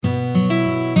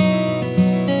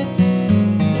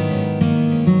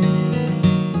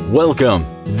Welcome.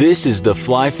 This is the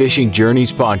Fly Fishing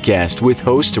Journeys podcast with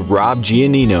host Rob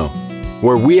Giannino,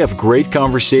 where we have great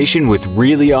conversation with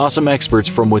really awesome experts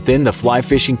from within the fly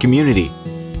fishing community.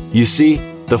 You see,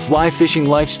 the fly fishing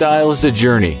lifestyle is a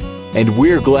journey, and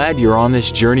we're glad you're on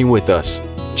this journey with us.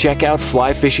 Check out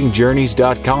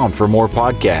flyfishingjourneys.com for more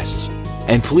podcasts,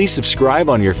 and please subscribe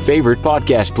on your favorite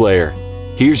podcast player.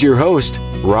 Here's your host,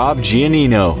 Rob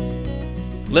Giannino.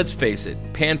 Let's face it,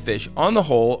 panfish, on the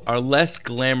whole, are less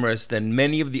glamorous than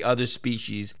many of the other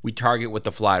species we target with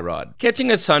the fly rod.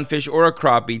 Catching a sunfish or a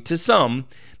crappie, to some,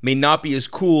 may not be as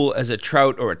cool as a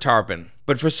trout or a tarpon.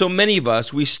 But for so many of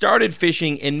us, we started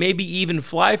fishing and maybe even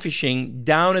fly fishing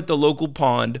down at the local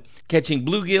pond, catching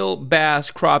bluegill,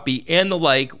 bass, crappie, and the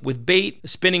like with bait, a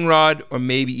spinning rod, or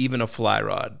maybe even a fly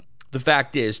rod. The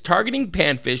fact is, targeting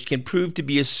panfish can prove to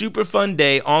be a super fun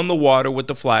day on the water with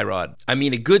the fly rod. I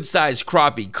mean, a good-sized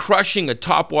crappie crushing a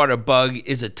topwater bug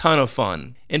is a ton of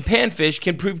fun. And panfish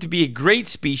can prove to be a great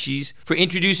species for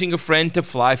introducing a friend to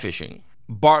fly fishing.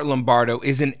 Bart Lombardo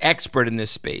is an expert in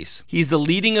this space. He's the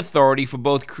leading authority for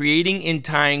both creating and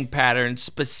tying patterns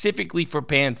specifically for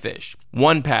panfish.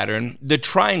 One pattern, the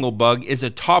triangle bug, is a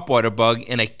topwater bug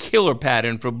and a killer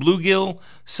pattern for bluegill,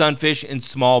 sunfish, and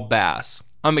small bass.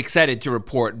 I'm excited to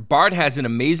report Bart has an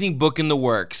amazing book in the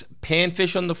works,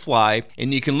 Panfish on the Fly,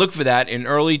 and you can look for that in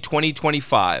early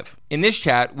 2025. In this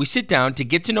chat, we sit down to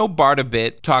get to know Bart a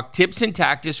bit, talk tips and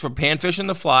tactics for panfish on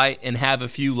the fly, and have a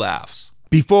few laughs.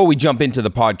 Before we jump into the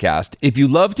podcast, if you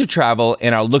love to travel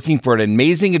and are looking for an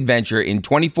amazing adventure in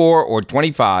 24 or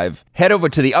 25, head over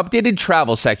to the updated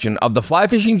travel section of the Fly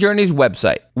Fishing Journeys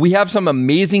website. We have some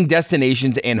amazing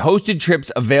destinations and hosted trips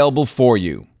available for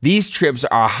you. These trips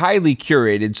are highly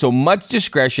curated, so much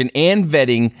discretion and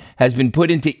vetting has been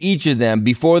put into each of them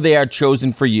before they are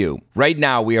chosen for you. Right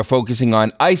now, we are focusing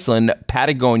on Iceland,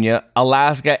 Patagonia,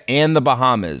 Alaska, and the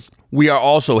Bahamas. We are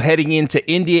also heading into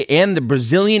India and the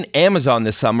Brazilian Amazon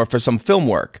this summer for some film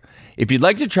work. If you'd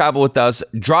like to travel with us,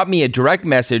 drop me a direct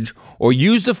message or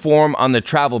use the form on the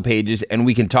travel pages and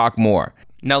we can talk more.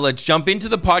 Now let's jump into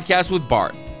the podcast with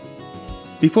Bart.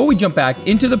 Before we jump back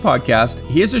into the podcast,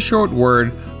 here's a short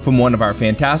word from one of our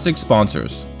fantastic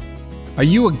sponsors. Are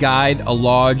you a guide, a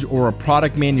lodge, or a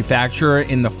product manufacturer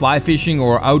in the fly fishing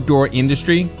or outdoor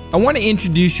industry? I want to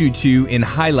introduce you to and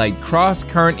highlight Cross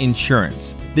Current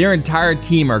Insurance. Their entire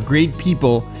team are great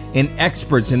people and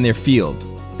experts in their field.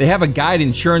 They have a guide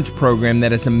insurance program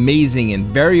that is amazing and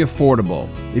very affordable.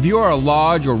 If you are a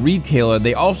lodge or retailer,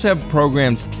 they also have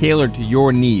programs tailored to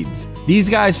your needs. These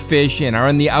guys fish and are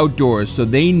in the outdoors, so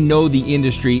they know the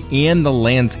industry and the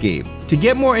landscape. To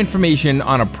get more information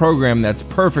on a program that's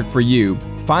perfect for you,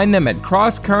 find them at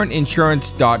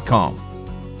crosscurrentinsurance.com.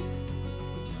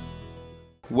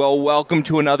 Well, welcome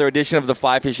to another edition of the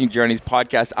Fly Fishing Journeys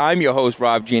podcast. I'm your host,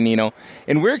 Rob Giannino,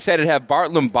 and we're excited to have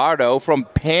Bart Lombardo from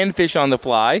Panfish on the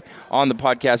Fly on the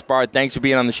podcast. Bart, thanks for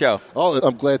being on the show. Oh,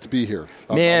 I'm glad to be here.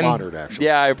 I'm honored, actually.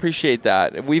 Yeah, I appreciate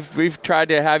that. We've tried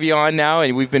to have you on now,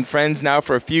 and we've been friends now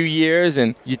for a few years,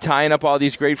 and you're tying up all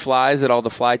these great flies at all the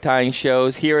fly tying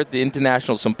shows here at the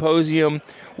International Symposium.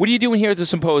 What are you doing here at the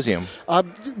symposium?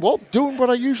 Doing what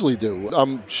I usually do.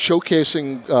 I'm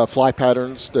showcasing fly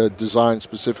patterns designed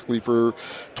specifically for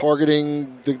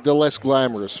targeting the less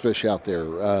glamorous fish out there.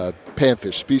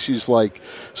 Panfish, species like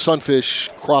sunfish,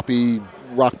 crappie,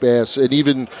 rock bass, and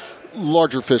even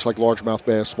larger fish like largemouth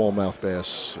bass, smallmouth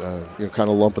bass, kind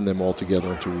of lumping them all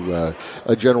together into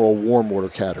a general warm water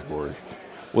category.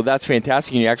 Well, that's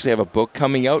fantastic. And you actually have a book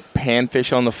coming out,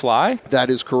 Panfish on the Fly? That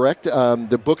is correct.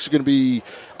 The book's going to be,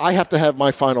 I have to have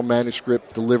my final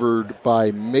manuscript delivered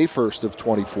by May 1st of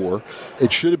 24.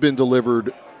 It should have been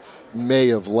delivered May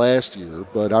of last year,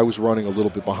 but I was running a little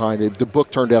bit behind it. The book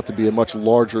turned out to be a much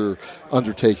larger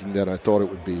undertaking than I thought it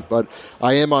would be, but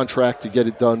I am on track to get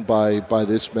it done by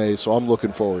this May, so I'm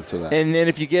looking forward to that. And then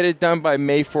if you get it done by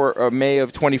May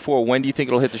of 24, when do you think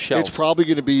it'll hit the shelves? It's probably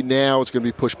going to be now. It's going to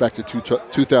be pushed back to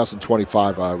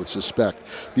 2025, I would suspect.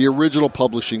 The original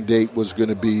publishing date was going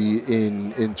to be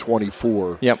in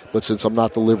 24, yep. But since I'm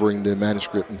not delivering the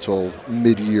manuscript until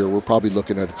mid-year, we're probably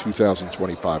looking at a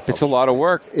 2025 It's a lot of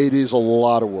work. It is a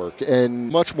lot of work,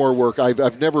 and much more work.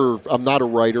 I'm not a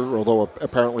writer, although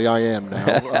apparently I am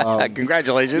now.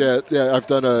 Congratulations. Yeah, I've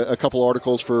done a couple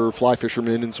articles for Fly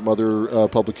Fisherman and some other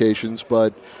publications,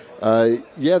 but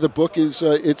the book is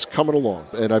it's coming along,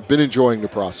 and I've been enjoying the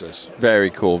process. Very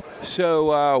cool.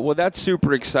 So, that's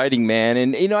super exciting, man.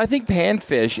 And, I think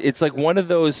panfish, it's like one of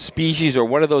those species or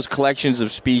one of those collections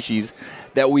of species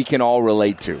that we can all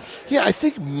relate to. Yeah, I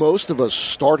think most of us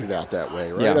started out that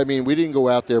way, right? Yeah. I mean, we didn't go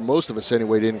out there, most of us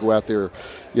anyway, didn't go out there,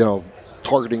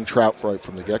 targeting trout right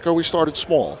from the get-go. We started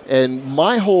small. And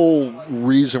my whole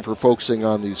reason for focusing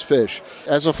on these fish,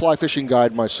 as a fly fishing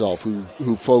guide myself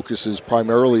who focuses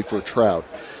primarily for trout,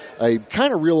 I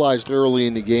kind of realized early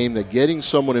in the game that getting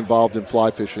someone involved in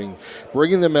fly fishing,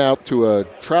 bringing them out to a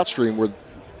trout stream where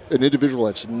an individual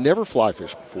that's never fly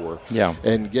fished before,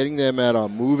 and getting them out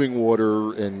on moving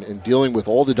water and dealing with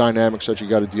all the dynamics that you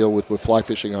got to deal with fly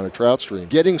fishing on a trout stream,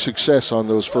 getting success on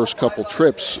those first couple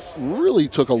trips really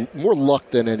took more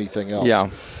luck than anything else. Yeah.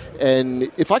 And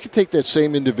if I could take that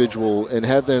same individual and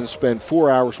have them spend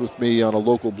 4 hours with me on a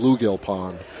local bluegill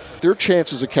pond, their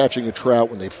chances of catching a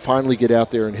trout when they finally get out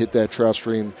there and hit that trout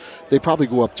stream, they probably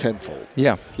go up tenfold.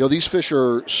 Yeah. These fish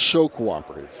are so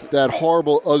cooperative. That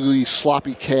horrible, ugly,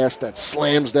 sloppy cast that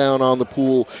slams down on the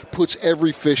pool, puts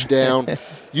every fish down.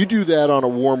 You do that on a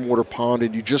warm water pond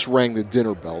and you just rang the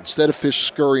dinner bell. Instead of fish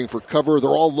scurrying for cover, they're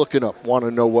all looking up, want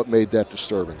to know what made that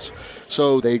disturbance.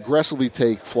 So they aggressively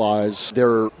take flies.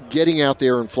 They're getting out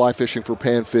there and fly fishing for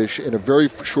panfish in a very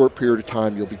short period of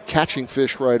time. You'll be catching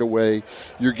fish right away.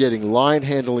 You're getting line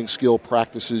handling skill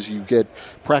practices. You get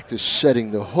practice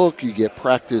setting the hook. You get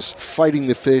practice fighting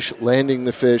the fish, landing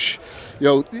the fish.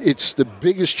 It's the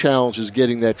biggest challenge is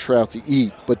getting that trout to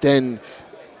eat. But then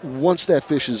once that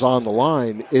fish is on the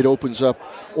line, it opens up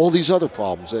all these other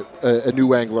problems that a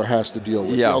new angler has to deal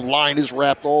with. Yeah. Line is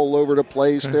wrapped all over the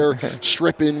place. They're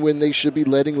stripping when they should be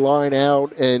letting line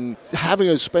out. And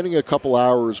spending a couple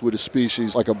hours with a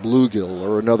species like a bluegill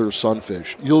or another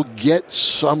sunfish, you'll get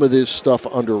some of this stuff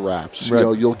under wraps.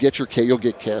 Right. You'll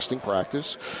get casting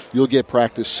practice. You'll get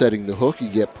practice setting the hook. You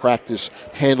get practice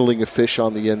handling a fish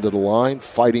on the end of the line,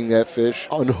 fighting that fish,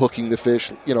 unhooking the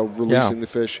fish, releasing the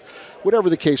fish.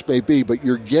 Whatever the case may be, but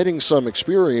you're getting some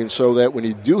experience so that when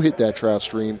you do hit that trout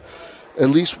stream, at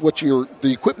least the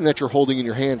equipment that you're holding in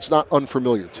your hand is not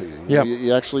unfamiliar to you. Yep.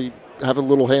 You actually have a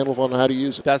little handle on how to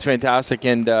use it. That's fantastic.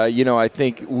 And, I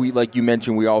think like you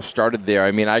mentioned, we all started there. I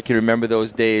mean, I can remember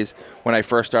those days when I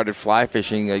first started fly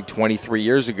fishing like 23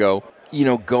 years ago.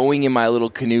 Going in my little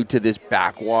canoe to this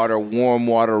backwater, warm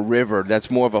water river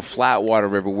that's more of a flat water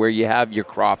river where you have your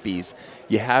crappies,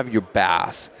 you have your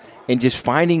bass, and just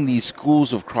finding these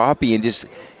schools of crappie and just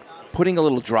putting a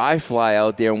little dry fly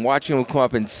out there and watching them come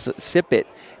up and sip it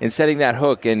and setting that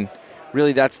hook. And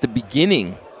really that's the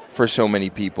beginning for so many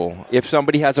people. If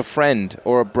somebody has a friend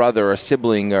or a brother or a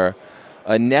sibling or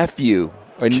a nephew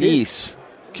or niece.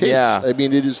 Kids. Yeah. I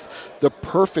mean, it is the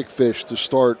perfect fish to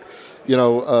start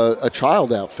a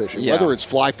child out fishing, whether it's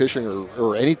fly fishing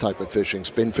or any type of fishing,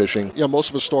 spin fishing. Most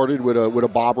of us started with a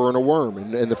bobber and a worm,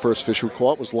 and the first fish we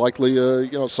caught was likely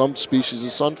some species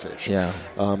of sunfish. Yeah,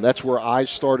 that's where I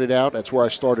started out. That's where I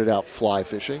started out fly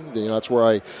fishing. That's where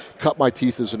I cut my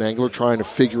teeth as an angler, trying to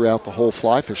figure out the whole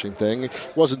fly fishing thing.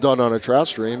 It wasn't done on a trout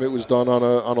stream. It was done on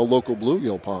a local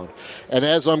bluegill pond. And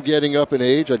as I'm getting up in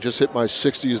age, I just hit my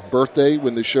 60th birthday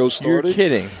when the show started. You're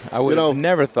kidding. I would have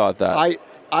never thought that.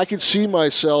 I could see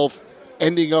myself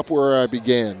ending up where I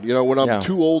began. When I'm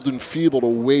too old and feeble to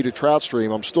wade a trout stream,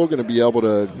 I'm still going to be able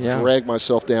to drag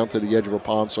myself down to the edge of a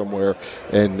pond somewhere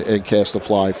and cast a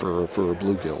fly for a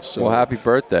bluegill. So, well, happy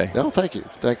birthday. No, thank you.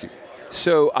 Thank you.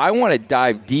 So I want to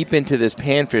dive deep into this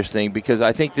panfish thing because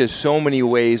I think there's so many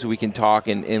ways we can talk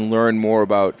and learn more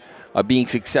about being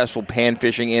successful pan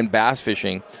fishing and bass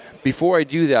fishing. Before I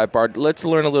do that, Bart, let's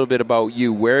learn a little bit about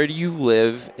you. Where do you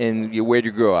live and where did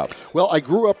you grow up? Well, I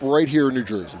grew up right here in New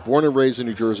Jersey. Born and raised in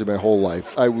New Jersey my whole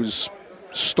life. I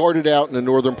started out in the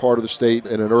northern part of the state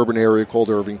in an urban area called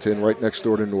Irvington, right next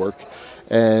door to Newark.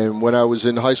 And when I was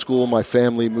in high school, my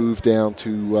family moved down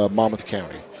to Monmouth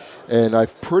County. And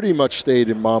I've pretty much stayed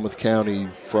in Monmouth County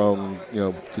from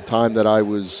the time that I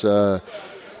was, I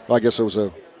guess I was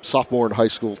a sophomore in high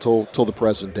school till the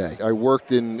present day. I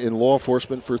worked in law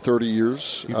enforcement for 30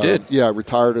 years. You did? Yeah, I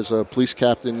retired as a police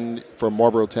captain from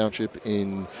Marlboro Township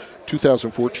in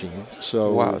 2014.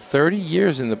 So wow, 30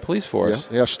 years in the police force.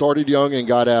 Yeah, I started young and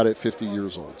got out at 50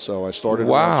 years old. So I started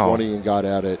around 20 and got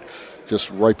out at just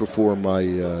right before my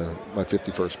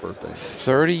 51st birthday.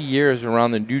 30 years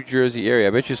around the New Jersey area.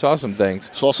 I bet you saw some things.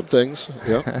 Saw some things.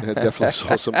 Yeah, I definitely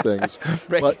saw some things.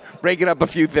 Breaking up a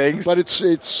few things. But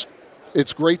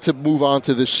it's great to move on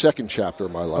to this second chapter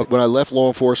of my life. When I left law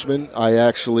enforcement,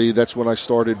 that's when I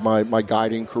started my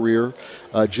guiding career.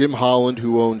 Jim Holland,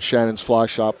 who owned Shannon's Fly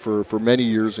Shop for many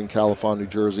years in Califon, New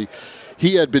Jersey,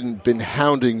 he had been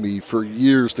hounding me for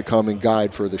years to come and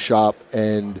guide for the shop.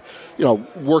 And,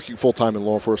 working full-time in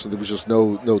law enforcement, there was just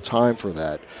no time for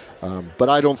that. But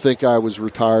I don't think I was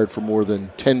retired for more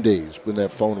than 10 days when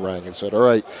that phone rang and said, all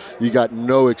right, you got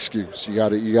no excuse. You got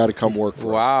to come work for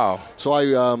us. Wow. So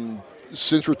I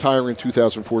since retiring in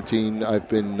 2014, I've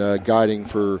been guiding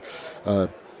for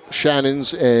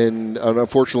Shannon's, and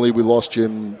unfortunately we lost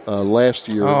Jim last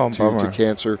year to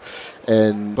cancer.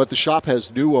 But the shop has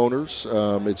new owners.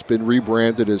 It's been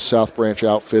rebranded as South Branch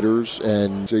Outfitters,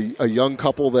 and it's a young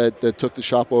couple that took the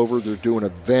shop over. They're doing a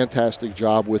fantastic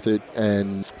job with it,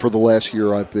 and for the last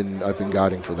year I've been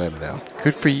guiding for them now.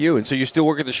 Good for you. And so you still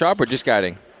work at the shop or just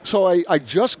guiding? So I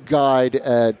just guide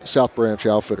at South Branch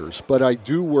Outfitters, but I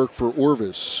do work for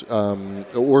Orvis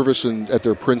at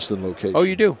their Princeton location. Oh,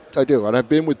 you do? I do, and I've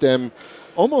been with them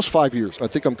almost 5 years. I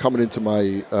think I'm coming into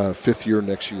my fifth year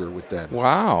next year with them.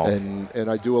 Wow.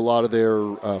 And I do a lot of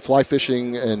their fly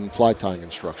fishing and fly tying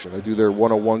instruction. I do their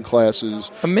 101 classes.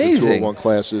 Amazing. 201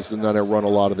 classes, and then I run a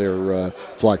lot of their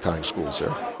fly tying schools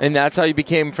there. And that's how you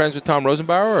became friends with Tom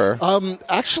Rosenbauer? Or?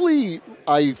 Actually,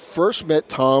 I first met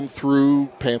Tom through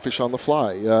Panfish on the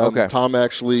Fly. Okay. Tom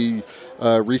actually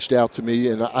reached out to me,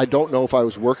 and I don't know if I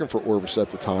was working for Orvis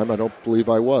at the time. I don't believe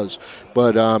I was.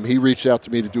 But he reached out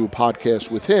to me to do a podcast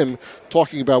with him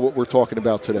talking about what we're talking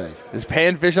about today. It's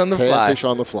Panfish on the Fly. Panfish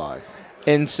on the Fly.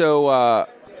 And so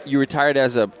you retired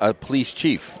as a police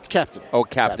chief? Captain. Oh,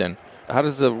 captain. How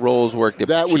does the roles work?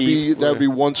 That would be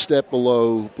one step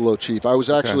below chief. I was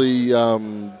actually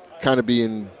kind of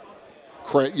being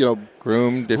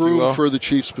groomed for the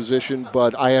chief's position,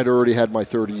 but I had already had my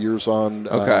 30 years on.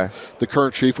 The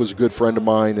current chief was a good friend of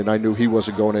mine, and I knew he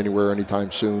wasn't going anywhere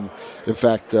anytime soon. In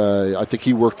fact, I think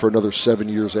he worked for another 7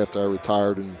 years after I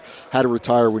retired, and had to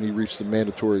retire when he reached the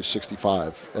mandatory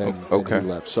 65, and he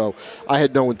left. So I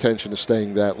had no intention of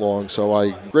staying that long, so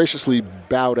I graciously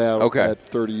bowed out at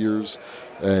 30 years.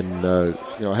 And,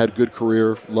 I had a good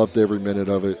career, loved every minute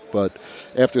of it. But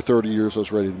after 30 years, I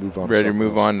was ready to move on. Ready to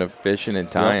move on to fishing and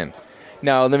tying. Yep.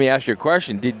 Now, let me ask you a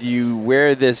question. Did you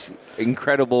wear this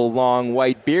incredible long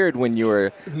white beard when you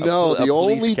were the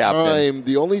police captain?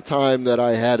 The only time that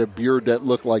I had a beard that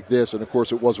looked like this, and of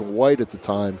course it wasn't white at the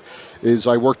time, is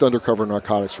I worked undercover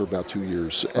narcotics for about 2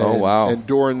 years. And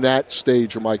during that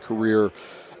stage of my career,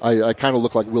 I kind of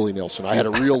looked like Willie Nelson. I had a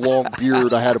real long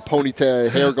beard. I had a ponytail,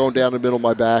 hair going down the middle of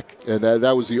my back. And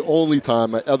that was the only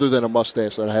time, other than a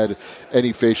mustache, that I had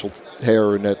any facial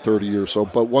hair in that 30 years. So,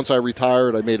 but once I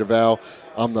retired, I made a vow,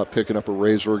 I'm not picking up a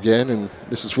razor again, and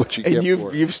this is what you get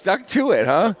for it. You've stuck to it,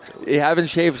 huh? You haven't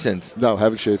shaved since? No,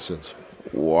 haven't shaved since.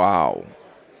 Wow.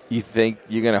 You think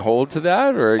you're going to hold to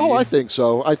that? I think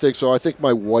so. I think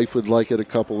my wife would like it a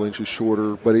couple inches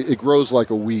shorter, but it grows like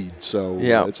a weed, so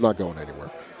it's not going anywhere.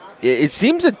 It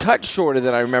seems a touch shorter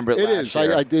than I remember it last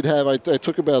year. I did have. I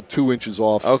took about 2 inches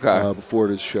off before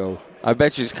this show. I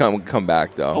bet you just come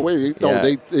back, though. Oh, wait.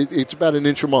 No, it's about an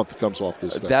inch a month that comes off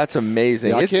this thing. That's amazing.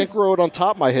 Yeah, I can't grow it on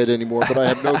top of my head anymore, but I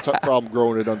have no problem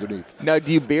growing it underneath. Now,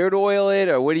 do you beard oil it,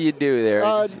 or what do you do there?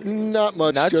 Not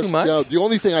much. Not too much? The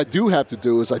only thing I do have to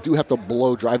do is I do have to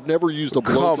blow dry. I've never used a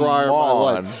blow dryer in my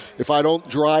life. If I don't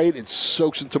dry it, it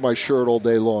soaks into my shirt all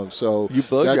day long. So you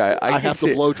blow dry. I have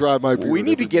to blow dry my beard. We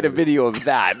need to get a video of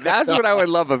that. That's what I would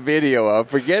love a video of.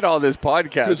 Forget all this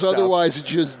podcast because otherwise it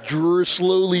just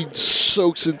slowly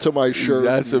soaks into my shirt.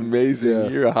 That's amazing. Yeah.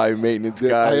 You're a high maintenance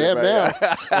guy. I am now.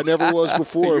 I never was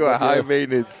before. You're a high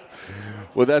maintenance.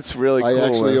 Well, that's really cool. I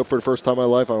actually, for the first time in my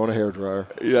life, I own a hairdryer.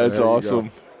 Yeah, that's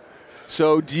awesome.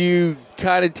 So do you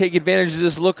kind of take advantage of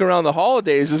this look around the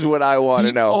holidays is what I want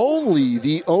to know.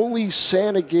 The only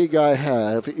Santa gig I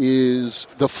have is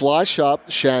the fly shop,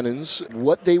 Shannon's.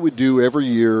 What they would do every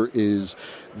year is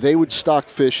they would stock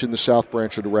fish in the South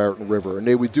Branch of the Raritan River, and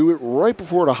they would do it right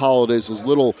before the holidays as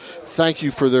little thank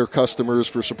you for their customers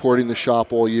for supporting the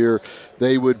shop all year.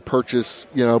 They would purchase,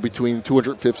 between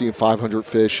 250 and 500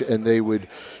 fish, and they would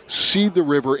seed the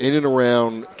river in and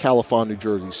around Califon, New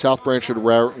Jersey. South Branch of the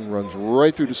Raritan runs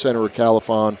right through the center of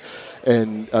Califon,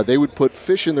 and they would put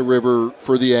fish in the river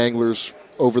for the anglers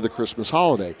over the Christmas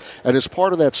holiday. And as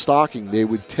part of that stocking, they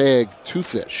would tag 2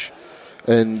 fish.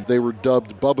 And they were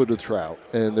dubbed Bubba the Trout.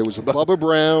 And there was a Bubba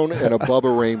Brown and a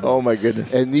Bubba Rainbow. Oh, my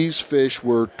goodness. And these fish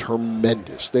were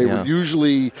tremendous. They were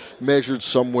usually measured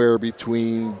somewhere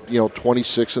between,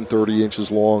 26 and 30 inches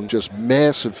long, just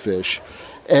massive fish.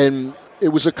 And it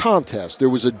was a contest. There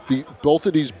was both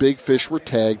of these big fish were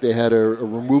tagged. They had a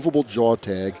removable jaw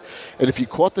tag. And if you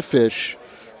caught the fish,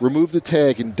 removed the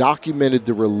tag, and documented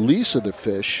the release of the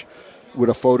fish with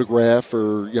a photograph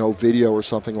or video or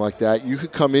something like that, you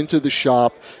could come into the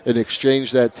shop and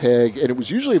exchange that tag, and it was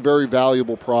usually a very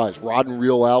valuable prize, rod and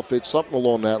reel outfit, something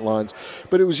along that lines.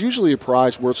 But it was usually a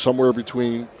prize worth somewhere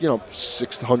between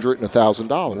 $600 and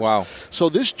 $1,000. Wow! So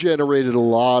this generated a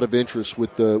lot of interest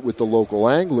with the local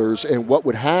anglers, and what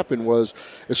would happen was,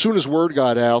 as soon as word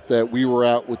got out that we were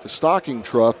out with the stocking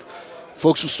truck,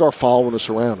 folks would start following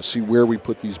us around to see where we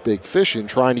put these big fish in,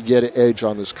 trying to get an edge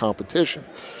on this competition.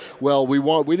 Well, we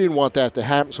didn't want that to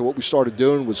happen, so what we started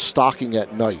doing was stocking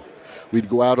at night. We'd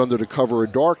go out under the cover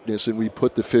of darkness and we'd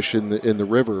put the fish in the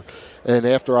river. And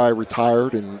after I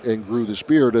retired and grew this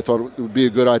beard, I thought it would be a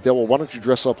good idea. Well, why don't you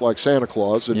dress up like Santa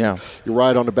Claus and you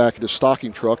ride on the back of the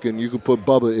stocking truck and you can put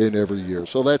Bubba in every year.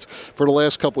 So that's, for the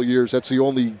last couple of years, that's the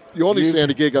only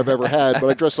Santa gig I've ever had. But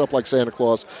I dress up like Santa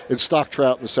Claus and stock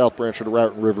trout in the South Branch of the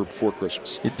Roughton River before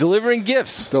Christmas. You're delivering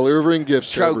gifts. Delivering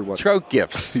gifts to everyone. Trout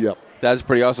gifts. Yep. That's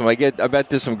pretty awesome. I bet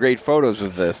there's some great photos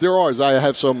of this. There are. I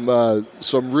have some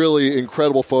really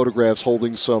incredible photographs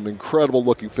holding some incredible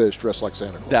looking fish dressed like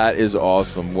Santa Claus. That is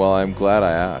awesome. Well, I'm glad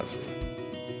I asked.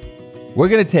 We're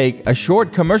going to take a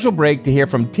short commercial break to hear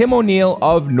from Tim O'Neill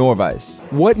of Norvise.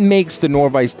 What makes the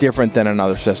Norvise different than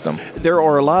another system? There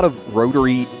are a lot of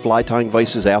rotary fly tying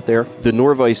vices out there. The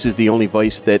Norvise is the only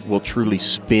vise that will truly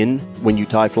spin when you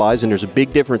tie flies, and there's a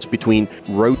big difference between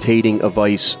rotating a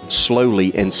vise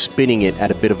slowly and spinning it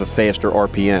at a bit of a faster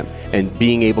RPM. And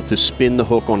being able to spin the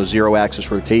hook on a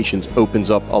zero-axis rotations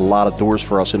opens up a lot of doors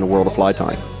for us in the world of fly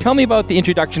tying. Tell me about the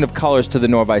introduction of colors to the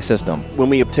Norvise system. When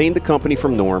we obtained the company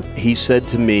from Norm, he said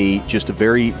to me, just a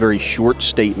very, very short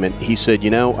statement, he said,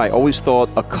 I always thought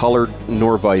a colored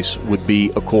Norvise would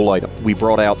be a cool item. We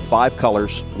brought out 5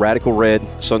 colors: Radical Red,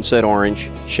 Sunset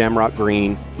Orange, Shamrock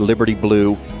Green, Liberty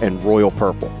Blue, and Royal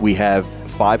Purple. We have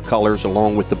 5 colors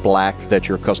along with the black that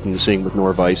you're accustomed to seeing with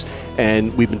Norvise,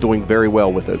 and we've been doing very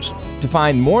well with those. To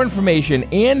find more information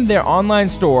and their online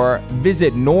store,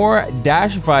 visit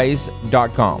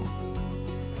nor-vice.com.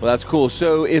 Well, that's cool.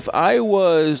 So if I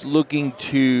was looking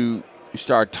to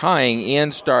start tying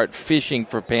and start fishing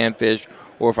for panfish,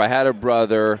 or if I had a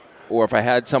brother, or if I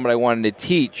had somebody I wanted to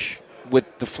teach with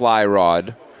the fly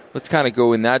rod, let's kind of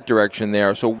go in that direction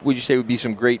there. So would you say would be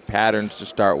some great patterns to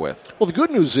start with? Well, the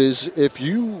good news is if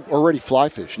you already fly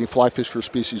fish, and you fly fish for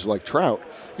species like trout,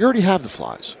 you already have the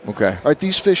flies. Okay. All right,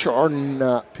 these fish are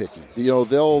not picky.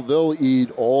 They'll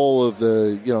eat all of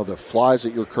the flies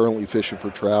that you're currently fishing for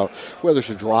trout, whether it's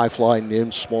a dry fly,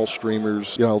 nymphs, small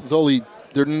streamers. They'll eat.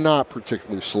 They're not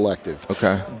particularly selective.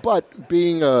 Okay. But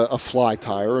being a fly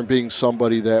tyer and being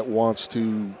somebody that wants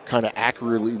to kind of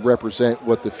accurately represent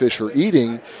what the fish are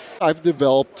eating, I've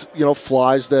developed,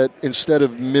 flies that instead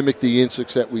of mimic the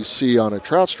insects that we see on a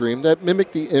trout stream, that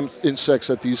mimic the insects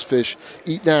that these fish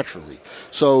eat naturally.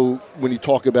 So when you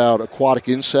talk about aquatic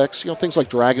insects, things like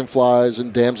dragonflies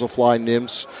and damselfly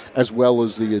nymphs, as well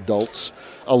as the adults.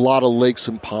 A lot of lakes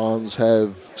and ponds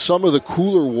have, some of the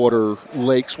cooler water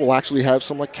lakes will actually have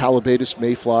some like Calabatus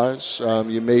mayflies.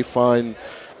 You may find,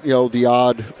 the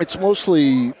odd, it's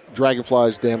mostly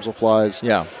dragonflies, damselflies.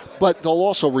 Yeah. But they'll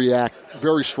also react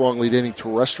very strongly to any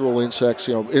terrestrial insects.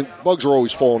 Bugs are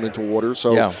always falling into water,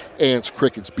 so ants,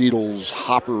 crickets, beetles,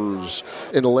 hoppers.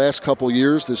 In the last couple of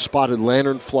years, the spotted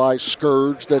lanternfly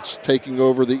scourge that's taking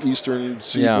over the eastern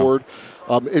seaboard.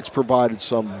 It's provided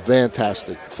some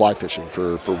fantastic fly fishing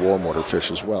for warm water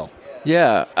fish as well.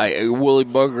 Yeah, woolly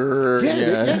bugger.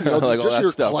 Like just all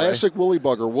your stuff, classic woolly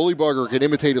bugger. Woolly bugger can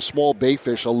imitate a small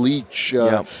bayfish, a leech,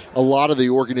 a lot of the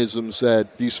organisms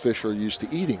that these fish are used to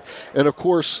eating. And of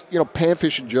course,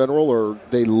 panfish in general,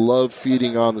 they love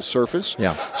feeding on the surface.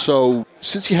 Yeah. So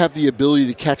since you have the ability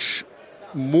to catch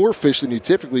more fish than you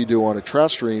typically do on a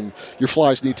trout stream, your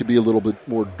flies need to be a little bit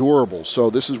more durable. So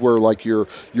this is where like your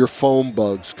foam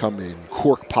bugs come in,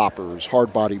 cork poppers,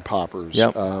 hard body poppers.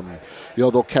 Yep.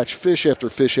 They'll catch fish after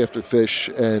fish after fish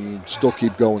and still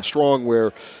keep going strong,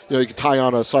 where you can tie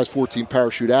on a size 14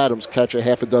 parachute Adams, catch a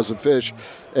half a dozen fish,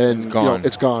 and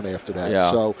it's gone after that. Yeah.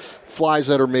 So flies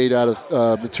that are made out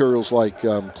of materials like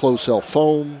closed cell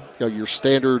foam, your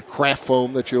standard craft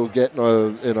foam that you'll get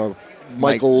in a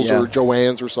Michael's or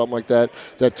Joann's or something like that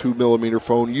 2mm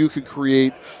foam. You can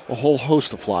create a whole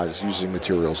host of flies using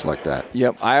materials like that.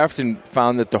 Yep. I often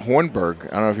found that the Hornberg,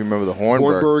 I don't know if you remember the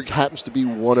Hornberg. Hornberg happens to be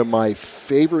one of my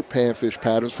favorite panfish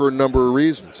patterns for a number of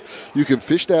reasons. You can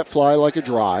fish that fly like a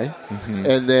dry,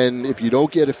 and then if you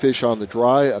don't get a fish on the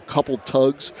dry, a couple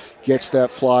tugs gets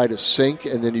that fly to sink,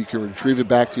 and then you can retrieve it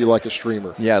back to you like a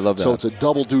streamer. Yeah, I love that. So it's a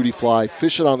double duty fly.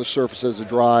 Fish it on the surface as a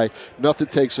dry, nothing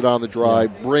takes it on the dry,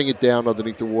 bring it down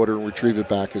underneath the water and retrieve it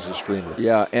back as a streamer.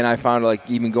 Yeah, and I found like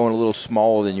even going a little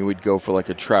smaller than you would go for like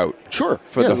a trout. Sure.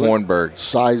 For the Hornberg.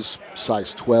 Size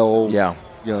 12. Yeah.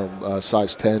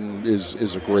 Size 10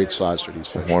 is a great size for these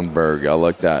fish. Hornberg, I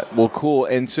like that. Well, cool.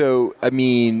 And so, I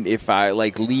mean, if I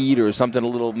like lead or something a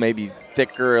little maybe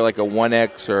thicker, like a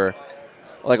 1X or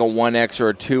like a 1X or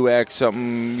a 2X,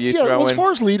 something you throw in? As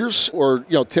far as leaders or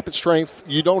tippet strength,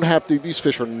 you don't have to. These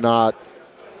fish are not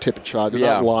tippet shy. They're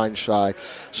not line shy.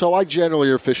 So I generally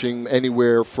are fishing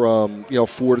anywhere from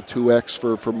 4 to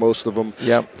 2x for most of them.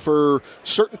 Yep. For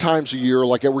certain times of year,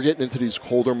 like we're getting into these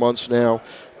colder months now,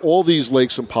 all these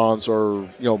lakes and ponds are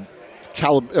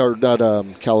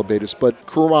calibatus, but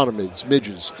chironomids,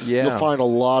 midges. Yeah. You'll find a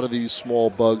lot of these small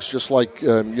bugs, just like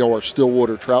our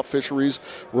stillwater trout fisheries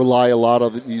rely a lot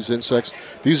on these insects.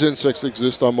 These insects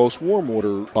exist on most warm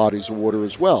water bodies of water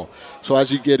as well. So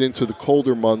as you get into the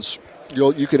colder months,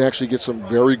 you can actually get some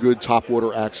very good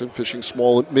topwater action fishing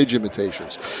small midge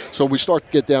imitations. So we start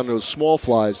to get down to those small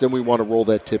flies, then we want to roll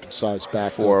that tippet size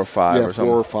back 4 or 5 or something.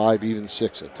 4 or 5, even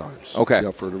 6 at times. Okay.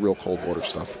 For the real cold water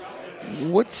stuff.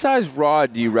 What size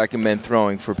rod do you recommend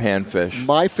throwing for panfish?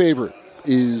 My favorite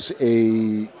is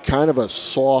a kind of a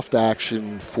soft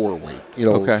action 4-weight.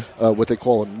 What they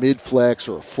call a mid-flex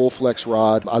or a full-flex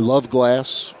rod. I love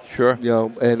glass. Sure.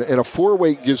 And a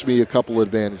 4-weight gives me a couple of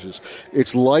advantages.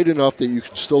 It's light enough that you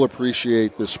can still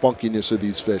appreciate the spunkiness of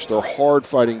these fish. They're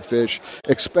hard-fighting fish,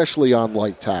 especially on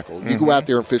light tackle. You go out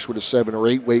there and fish with a 7 or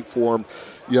 8 weight for them,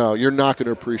 you're not going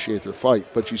to appreciate their fight.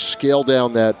 But you scale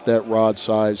down that rod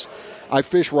size. I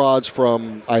fish rods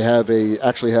from, I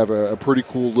actually have a pretty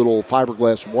cool little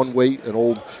fiberglass 1-weight, an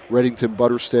old Reddington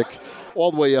butter stick,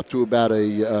 all the way up to about a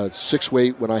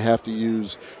 6-weight when I have to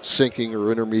use sinking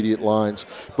or intermediate lines.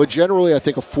 But generally, I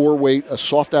think a 4-weight, a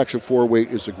soft action 4-weight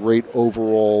is a great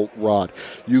overall rod.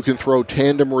 You can throw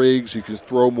tandem rigs, you can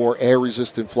throw more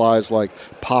air-resistant flies like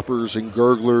poppers and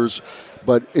gurglers,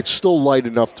 but it's still light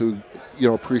enough to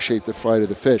appreciate the fight of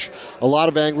the fish. A lot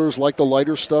of anglers like the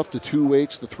lighter stuff, the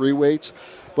 2-weights, the 3-weights,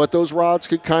 but those rods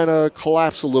could kind of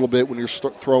collapse a little bit when you're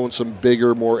throwing some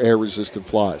bigger, more air-resistant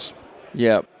flies.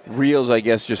 Yeah. Reels, I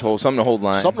guess, just something to hold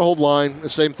line. Something to hold line. The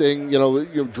same thing,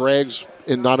 drags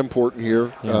not important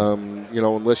here. Yeah.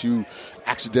 Unless you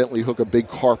accidentally hook a big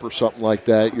carp or something like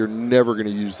that, you're never going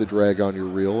to use the drag on your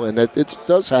reel. And it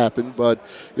does happen, but,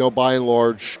 by and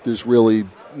large, there's really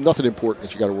nothing important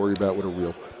that you got to worry about with a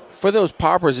reel. For those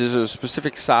poppers, is there a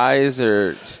specific size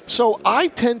or? So I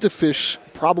tend to fish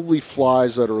probably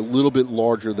flies that are a little bit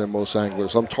larger than most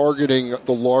anglers. I'm targeting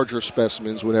the larger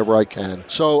specimens whenever I can.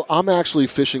 So I'm actually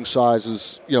fishing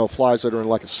sizes, flies that are in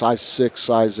like a size 6,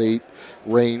 size 8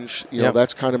 range.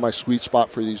 That's kind of my sweet spot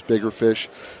for these bigger fish.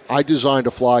 I designed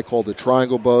a fly called the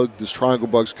triangle bug. This triangle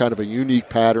bug's kind of a unique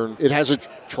pattern. It has a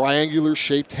triangular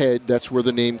shaped head. That's where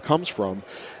the name comes from.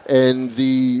 And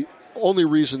the only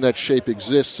reason that shape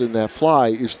exists in that fly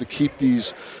is to keep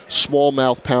these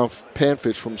smallmouth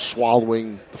panfish from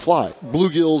swallowing the fly.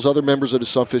 Bluegills, other members of the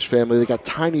sunfish family, they got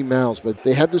tiny mouths, but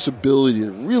they have this ability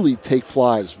to really take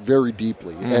flies very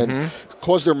deeply. Mm-hmm. And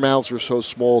because their mouths are so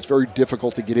small, it's very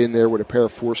difficult to get in there with a pair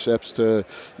of forceps to,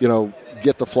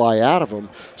 get the fly out of them.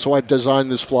 So I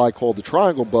designed this fly called the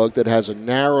triangle bug that has a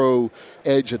narrow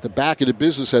edge at the back of the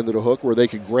business end of the hook where they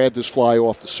can grab this fly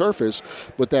off the surface,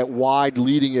 but that wide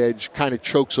leading edge kind of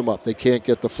chokes them up. They can't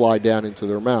get the fly down into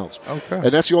their mouths. Okay. And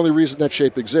that's the only reason that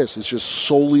shape exists. It's just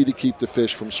solely to keep the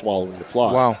fish from swallowing the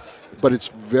fly. Wow. But it's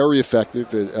very effective.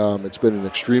 It's been an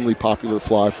extremely popular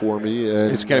fly for me.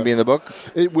 And it's going to be in the book?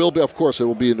 It will be. Of course, it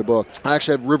will be in the book. I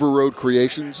actually have River Road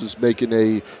Creations is making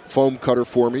a foam cutter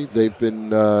for me. They've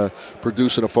been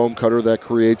producing a foam cutter that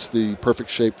creates the perfect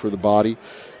shape for the body.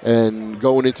 And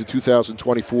going into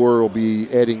 2024, we'll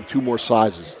be adding 2 more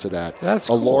sizes to that. That's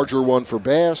cool. A larger one for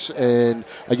bass, and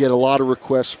I get a lot of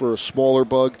requests for a smaller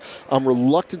bug. I'm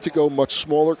reluctant to go much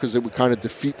smaller because it would kind of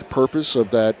defeat the purpose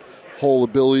of that whole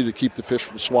ability to keep the fish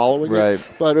from swallowing it.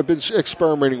 But I've been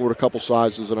experimenting with a couple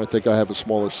sizes, and I think I have a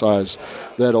smaller size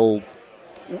that'll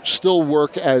still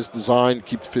work as designed,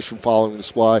 keep the fish from following the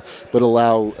fly, but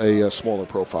allow a smaller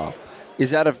profile. Is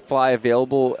that a fly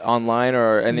available online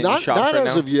or in the shops right now? Not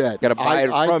as of yet. Got to buy it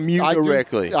from you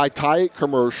directly. I tie it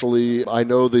commercially. I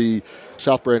know the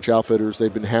South Branch Outfitters,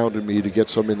 they've been hounding me to get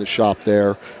some in the shop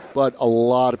there. But a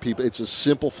lot of people, it's a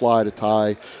simple fly to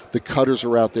tie. The cutters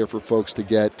are out there for folks to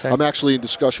get. Okay. I'm actually in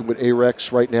discussion with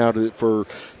Arex right now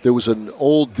there was an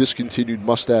old discontinued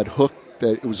mustad hook.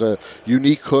 That it was a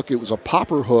unique hook. It was a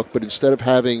popper hook, but instead of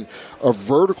having a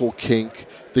vertical kink,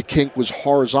 the kink was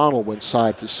horizontal, went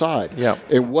side to side. Yeah.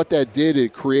 And what that did,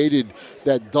 it created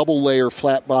that double layer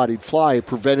flat-bodied fly. It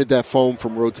prevented that foam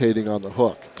from rotating on the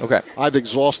hook. Okay. I've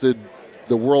exhausted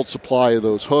the world supply of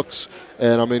those hooks,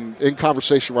 and I'm in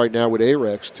conversation right now with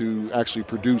Arex to actually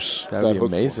produce that hook. That'd be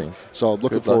amazing. So I'm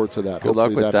looking forward to that. Good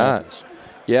luck with that. Happens.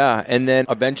 Yeah, and then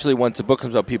eventually once the book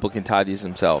comes out, people can tie these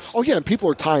themselves. Oh, yeah, and people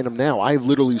are tying them now. I've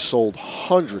literally sold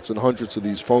hundreds and hundreds of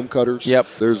these foam cutters. Yep.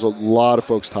 There's a lot of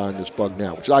folks tying this bug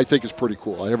now, which I think is pretty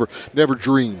cool. I never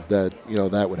dreamed that,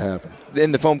 that would happen.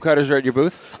 And the foam cutters are at your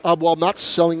booth? Well, I'm not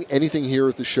selling anything here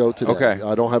at the show today. Okay.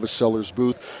 I don't have a seller's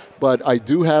booth, but I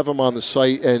do have them on the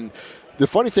site. And the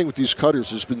funny thing with these cutters,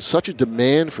 there's been such a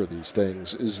demand for these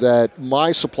things, is that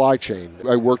my supply chain,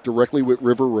 I work directly with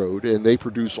River Road, and they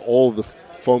produce all of the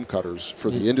foam cutters for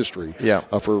the industry,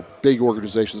 for big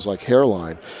organizations like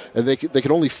Hairline, and they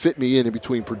can only fit me in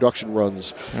between production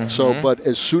runs. Mm-hmm. So, but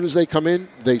as soon as they come in,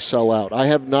 they sell out. I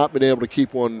have not been able to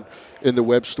keep one in the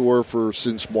web store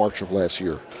since March of last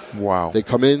year. Wow. They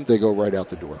come in, they go right out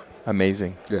the door.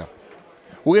 Amazing. Yeah.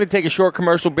 We're going to take a short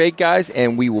commercial break, guys,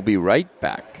 and we will be right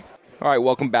back. All right,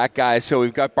 welcome back, guys. So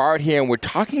we've got Bart here, and we're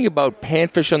talking about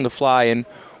panfish on the fly. And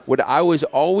what I was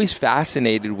always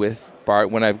fascinated with, Bart,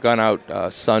 when I've gone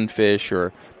out sunfish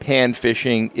or pan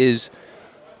fishing, is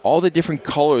all the different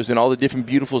colors and all the different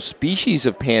beautiful species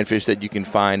of panfish that you can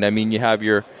find. I mean, you have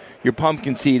your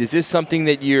pumpkin seed. Is this something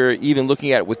that you're even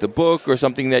looking at with the book or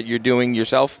something that you're doing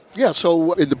yourself? Yeah,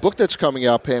 so in the book that's coming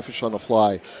out, Panfish on the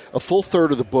Fly, a full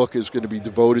third of the book is going to be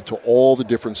devoted to all the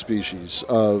different species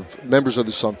of members of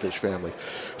the sunfish family.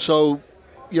 So,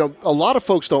 a lot of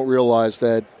folks don't realize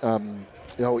that,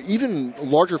 even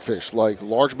larger fish like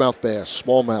largemouth bass,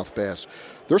 smallmouth bass,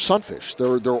 they're sunfish.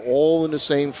 They're all in the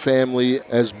same family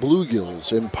as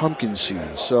bluegills and pumpkin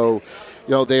seeds. So,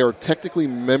 they are technically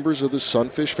members of the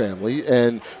sunfish family,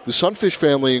 and the sunfish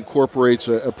family incorporates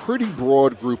a pretty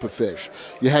broad group of fish.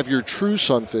 You have your true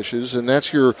sunfishes, and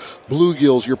that's your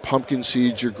bluegills, your pumpkin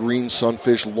seeds, your green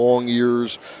sunfish, long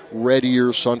ears, red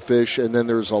ear sunfish, and then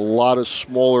there's a lot of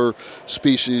smaller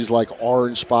species like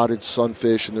orange spotted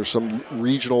sunfish, and there's some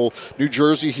regional. New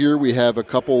Jersey here, we have a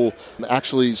couple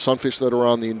actually sunfish that are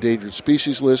on the endangered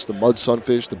species list, the mud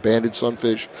sunfish, the banded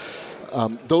sunfish.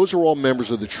 Those are all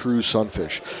members of the true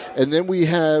sunfish. And then we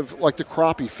have like the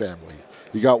crappie family.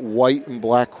 You got white and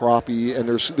black crappie, and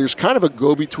there's kind of a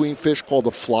go-between fish called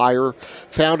the flyer,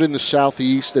 found in the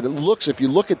southeast. And if you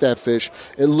look at that fish,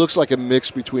 it looks like a mix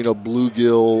between a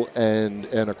bluegill and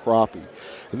a crappie.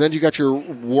 And then you got your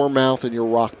warmouth and your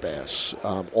rock bass,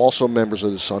 also members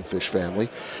of the sunfish family.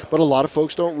 But a lot of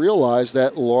folks don't realize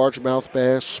that largemouth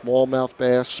bass, smallmouth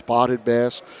bass, spotted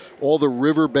bass, all the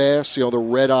river bass, the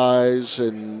red eyes,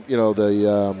 and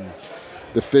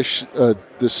the fish,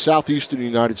 the southeastern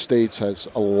United States has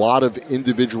a lot of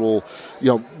individual,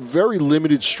 very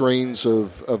limited strains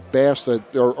of bass that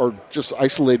are just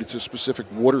isolated to specific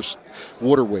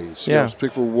waterways,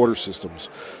 specific for water systems.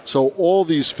 So all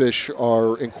these fish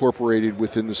are incorporated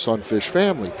within the sunfish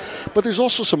family. But there's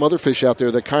also some other fish out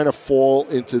there that kind of fall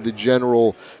into the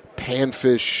general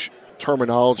panfish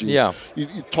terminology. Yeah. You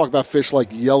talk about fish like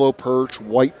yellow perch,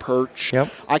 white perch.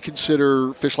 Yep. I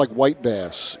consider fish like white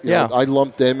bass. I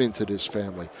lump them into this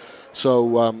family.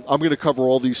 So I'm going to cover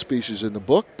all these species in the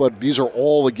book, but these are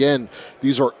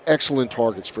excellent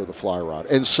targets for the fly rod.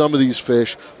 And some of these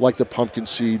fish, like the pumpkin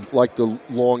seed, like the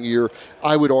long ear,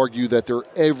 I would argue that they're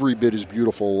every bit as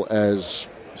beautiful as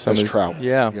trout.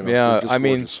 Yeah, I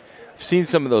mean, I've seen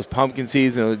some of those pumpkin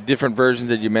seeds and the different versions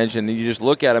that you mentioned, and you just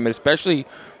look at them, and especially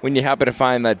when you happen to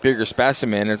find that bigger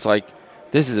specimen, it's like,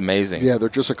 this is amazing. Yeah, they're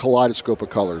just a kaleidoscope of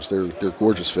colors. They're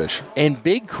gorgeous fish. And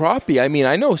big crappie. I mean,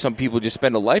 I know some people just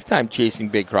spend a lifetime chasing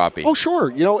big crappie. Oh, sure.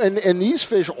 And these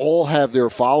fish all have their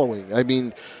following. I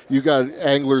mean, you got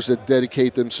anglers that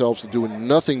dedicate themselves to doing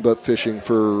nothing but fishing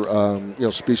for,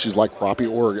 species like crappie,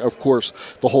 or, of course,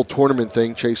 the whole tournament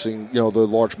thing, chasing, the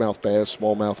largemouth bass,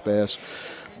 smallmouth bass.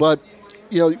 But,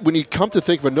 when you come to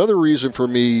think of another reason for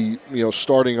me,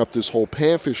 starting up this whole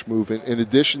panfish movement, in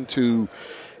addition to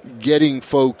getting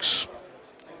folks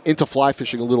into fly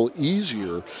fishing a little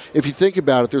easier, if you think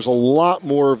about it, there's a lot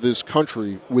more of this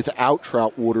country without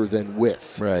trout water than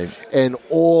with. Right. And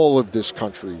all of this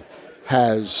country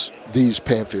has these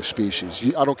panfish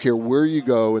species. I don't care where you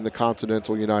go in the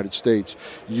continental United States,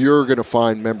 you're going to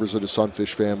find members of the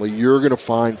sunfish family. You're going to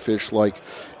find fish like,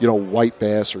 white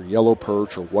bass or yellow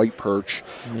perch or white perch.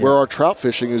 Yeah. Where our trout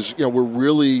fishing is, we're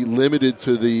really limited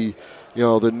to the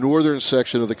northern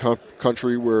section of the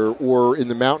country or in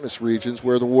the mountainous regions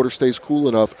where the water stays cool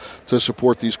enough to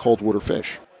support these cold water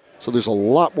fish. So there's a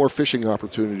lot more fishing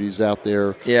opportunities out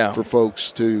there for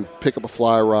folks to pick up a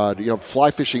fly rod.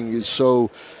 Fly fishing is so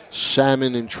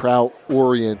salmon and trout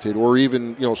oriented, or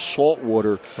even,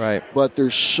 saltwater. Right. But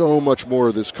there's so much more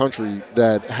of this country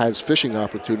that has fishing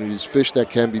opportunities, fish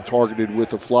that can be targeted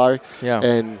with a fly. Yeah.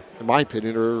 And in my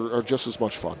opinion, are just as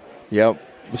much fun. Yep.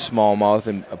 smallmouth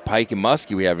and a pike and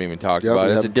muskie we haven't even talked about.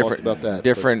 It's a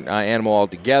different animal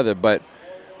altogether. But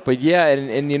yeah,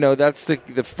 and that's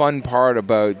the fun part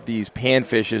about these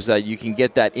panfish is that you can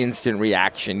get that instant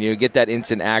reaction. Get that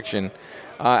instant action.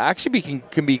 Actually,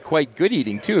 can be quite good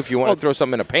eating too if you want to throw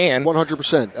something in a pan.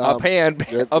 100%. A pan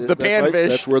of the panfish. Right.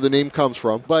 That's where the name comes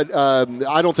from. But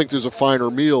I don't think there's a finer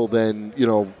meal than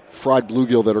fried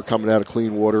bluegill that are coming out of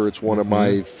clean water. It's one of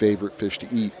my favorite fish to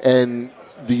eat. And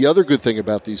the other good thing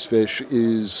about these fish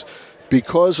is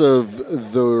because of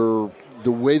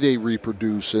the way they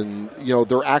reproduce, and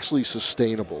they're actually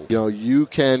sustainable. You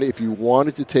can, if you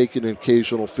wanted to take an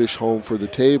occasional fish home for the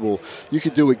table, you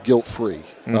could do it guilt-free.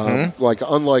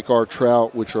 Unlike our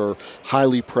trout, which are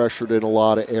highly pressured in a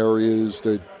lot of areas,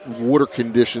 the water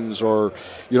conditions are,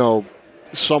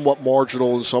 somewhat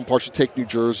marginal in some parts. You take New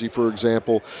Jersey, for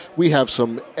example. We have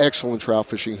some excellent trout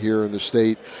fishing here in the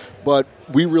state, but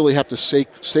we really have to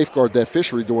safeguard that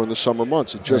fishery during the summer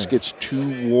months. It just gets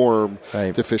too warm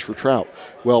to fish for trout.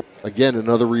 Well, again,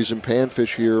 another reason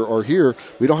panfish are here,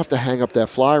 we don't have to hang up that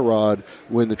fly rod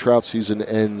when the trout season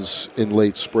ends in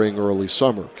late spring, early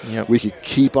summer. Yep. We could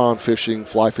keep on fishing,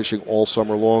 fly fishing all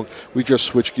summer long. We just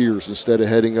switch gears. Instead of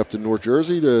heading up to North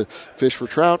Jersey to fish for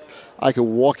trout, I could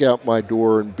walk out my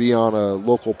door and be on a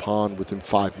local pond within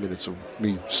 5 minutes of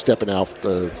me stepping out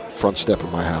the front step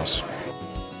of my house.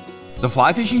 The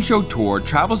Fly Fishing Show Tour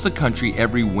travels the country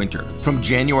every winter. From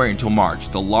January until March,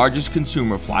 the largest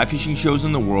consumer fly fishing shows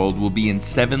in the world will be in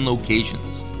 7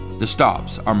 locations. The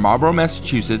stops are Marlborough,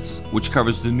 Massachusetts, which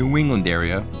covers the New England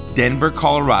area, Denver,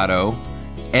 Colorado,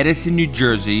 Edison, New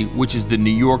Jersey, which is the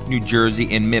New York, New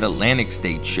Jersey, and Mid-Atlantic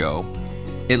States show,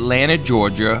 Atlanta,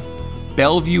 Georgia,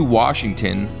 Bellevue,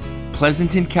 Washington,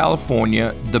 Pleasanton,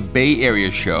 California, the Bay Area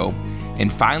show,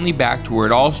 and finally back to where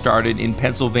it all started in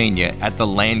Pennsylvania at the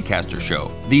Lancaster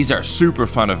Show. These are super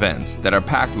fun events that are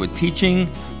packed with teaching,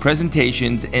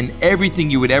 presentations, and everything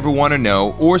you would ever want to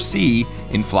know or see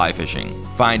in fly fishing.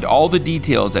 Find all the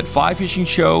details at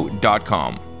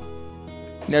flyfishingshow.com.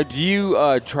 Now, do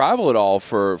you travel at all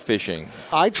for fishing?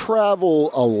 I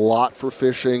travel a lot for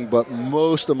fishing, but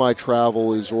most of my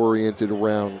travel is oriented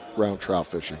around trout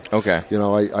fishing. Okay.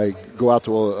 I go out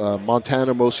to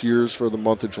Montana most years for the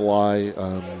month of July.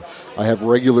 I have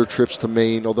regular trips to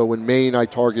Maine, although in Maine I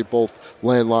target both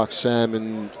landlocked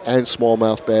salmon and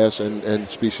smallmouth bass and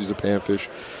species of panfish.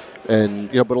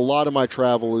 And but a lot of my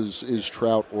travel is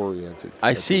trout oriented.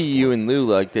 I see you and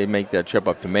Lou they make that trip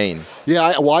up to Maine. Yeah,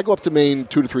 I go up to Maine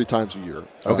 2 to 3 times a year.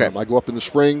 Okay, I go up in the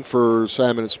spring for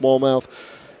salmon and smallmouth.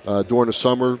 During the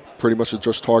summer, pretty much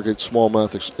just target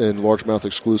smallmouth and largemouth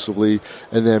exclusively,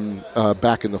 and then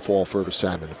back in the fall for the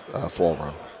salmon fall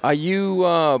run. Are you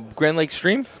Grand Lake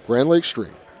Stream? Grand Lake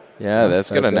Stream. Yeah,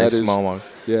 that's got a nice small one.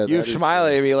 Yeah, you smile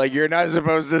at me like you're not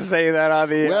supposed to say that on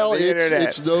the internet.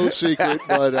 It's no secret,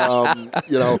 but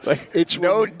it's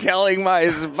no telling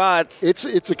my spots.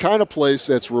 It's a kind of place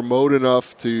that's remote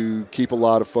enough to keep a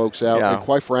lot of folks out, and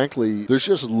quite frankly, there's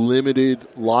just limited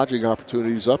lodging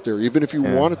opportunities up there. Even if you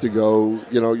wanted to go,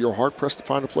 you're hard pressed to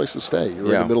find a place to stay. You're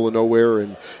in the middle of nowhere,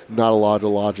 and not a lot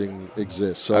of lodging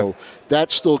exists. So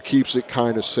that still keeps it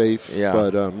kind of safe. Yeah.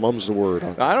 But mum's the word.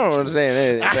 I don't know what I'm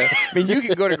saying. I mean, you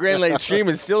can go to Grand Lake Stream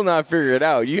and still not figure it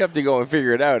out. You have to go and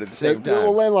figure it out at the same time.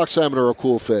 Well, landlocked salmon are a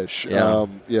cool fish. Yeah,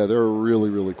 they're a really,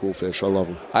 really cool fish. I love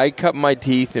them. I cut my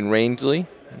teeth in Rangeley,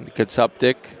 the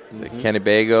Katsuptic, the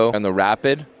Kennebago, and the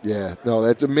Rapid. Yeah,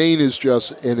 no, Maine is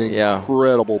just an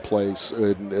incredible place,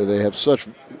 and they have such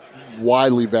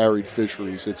widely varied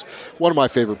fisheries. It's one of my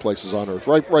favorite places on earth,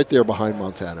 right there behind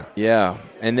Montana. Yeah,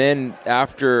 and then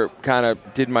after kind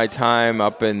of did my time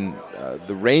up in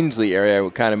the Rangeley area, I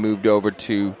kind of moved over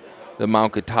to the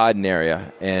Mount Katahdin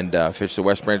area and fished the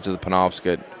west branch of the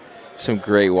Penobscot. Some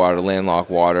great water, landlocked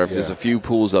water. There's a few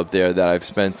pools up there that I've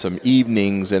spent some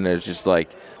evenings, and there's just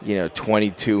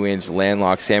 22-inch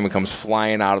landlocked salmon comes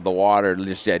flying out of the water,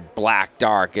 just at black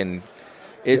dark, and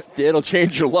it'll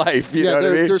change your life. You know what I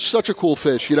mean? They're such a cool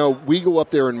fish. We go up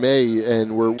there in May,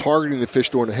 and we're targeting the fish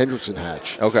during the Hendrickson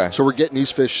hatch. Okay. So we're getting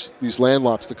these fish, these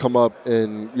landlocks, to come up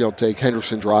and take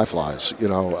Hendrickson dry flies.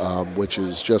 Which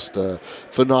is just a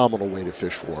phenomenal way to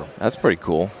fish for them. That's pretty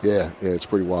cool. Yeah, it's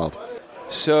pretty wild.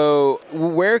 So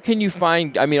where can you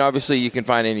find, obviously you can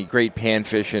find any great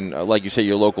panfish in, like you say,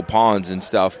 your local ponds and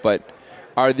stuff, but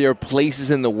are there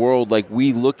places in the world like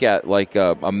we look at, like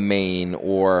a Maine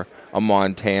or a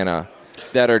Montana,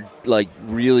 that are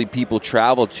really people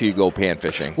travel to go pan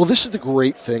fishing? Well, this is the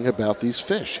great thing about these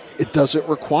fish. It doesn't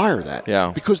require that.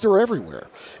 Yeah. Because they're everywhere.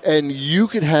 And you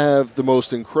could have the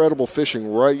most incredible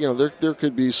fishing, right? There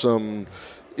could be some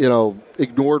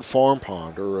ignored farm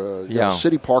pond or a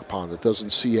city park pond that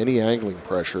doesn't see any angling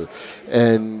pressure,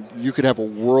 and you could have a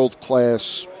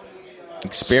world-class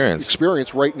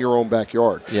experience right in your own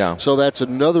backyard. Yeah. So that's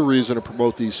another reason to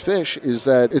promote these fish, is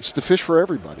that it's the fish for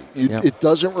everybody. It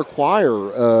doesn't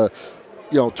require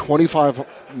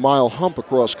 25-mile hump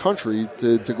across country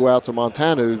to go out to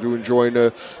Montana to enjoy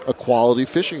a quality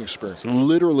fishing experience.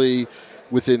 Literally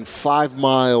within 5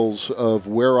 miles of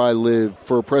where I live,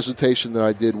 for a presentation that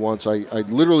I did once, I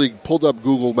literally pulled up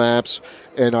Google Maps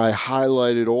and I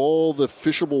highlighted all the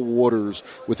fishable waters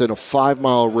within a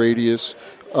 5-mile radius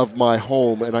of my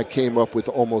home, and I came up with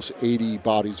almost 80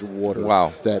 bodies of water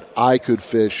that I could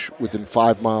fish within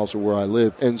 5 miles of where I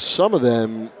live. And some of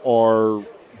them are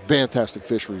fantastic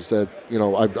fisheries that,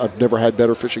 I've never had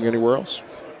better fishing anywhere else.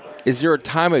 Is there a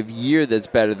time of year that's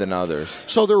better than others?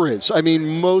 So there is. I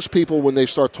mean, most people, when they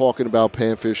start talking about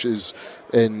panfish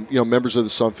and members of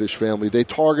the sunfish family, they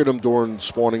target them during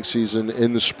spawning season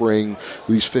in the spring.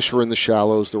 These fish are in the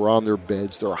shallows. They're on their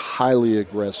beds. They're highly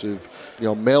aggressive.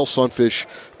 Male sunfish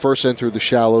first enter the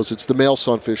shallows. It's the male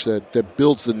sunfish that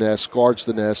builds the nest, guards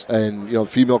the nest, and the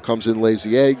female comes in, lays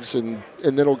the eggs, and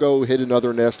then it'll go hit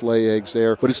another nest, lay eggs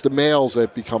there. But it's the males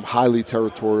that become highly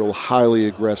territorial, highly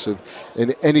aggressive,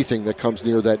 and anything that comes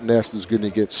near that nest is going to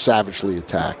get savagely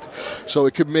attacked. So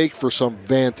it could make for some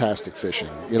fantastic fishing.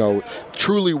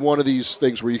 Truly one of these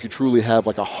things where you could truly have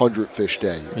like 100 fish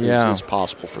day is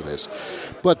possible for this.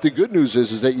 But the good news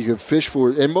is that you can fish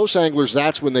for, and most anglers,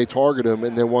 that's when they target them,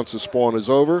 and then once the spawn is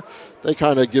over, they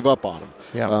kind of give up on them.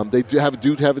 Yeah. They do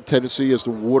have a tendency, as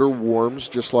the water warms,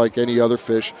 just like any other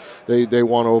fish, they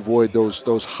want to avoid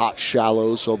those hot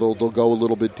shallows, so they'll go a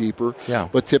little bit deeper. Yeah.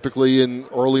 But typically in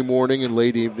early morning and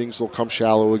late evenings, they'll come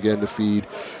shallow again to feed.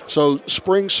 So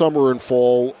spring, summer, and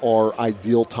fall are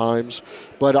ideal times.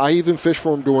 But I even fish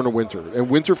for them during the winter. And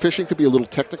winter fishing could be a little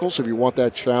technical, so if you want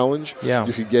that challenge,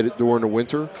 you could get it during the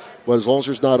winter. But as long as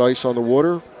there's not ice on the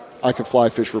water, I can fly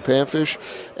fish for panfish.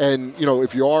 And,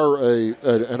 if you are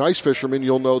an ice fisherman,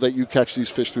 you'll know that you catch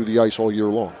these fish through the ice all year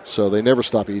long. So they never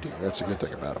stop eating. That's a good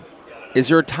thing about them. Is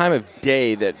there a time of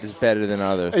day that is better than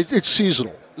others? It's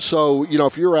seasonal. So,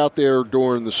 if you're out there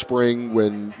during the spring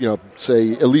when,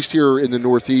 say, at least here in the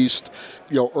Northeast,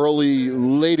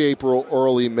 late April,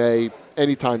 early May,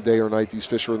 anytime day or night, these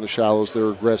fish are in the shallows. They're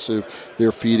aggressive.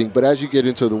 They're feeding. But as you get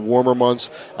into the warmer months,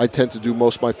 I tend to do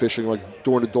most of my fishing like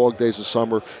during the dog days of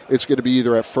summer. It's going to be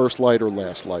either at first light or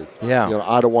last light. Yeah.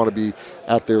 I don't want to be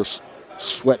out there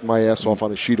sweating my ass off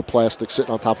on a sheet of plastic,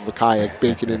 sitting on top of a kayak,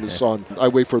 baking in the sun. I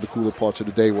wait for the cooler parts of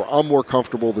the day where I'm more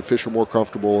comfortable, the fish are more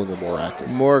comfortable, and they're more active.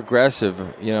 More aggressive,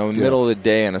 middle of the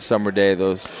day on a summer day.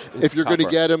 If you're going to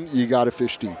get them, you got to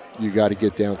fish deep. You got to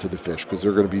get down to the fish because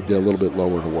they're going to be a little bit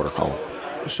lower in the water column.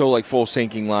 So like full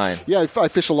sinking line. Yeah, I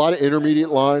fish a lot of intermediate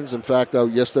lines. In fact,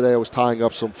 yesterday I was tying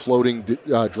up some floating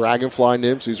dragonfly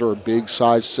nymphs. These are a big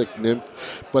size, sick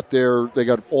nymph, but they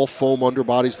got all foam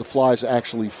underbodies. The flies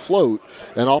actually float,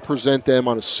 and I'll present them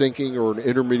on a sinking or an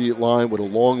intermediate line with a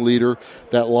long leader.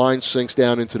 That line sinks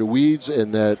down into the weeds,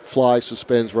 and that fly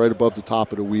suspends right above the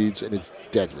top of the weeds, and it's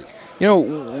deadly.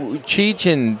 Cheech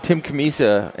and Tim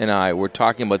Camisa and I were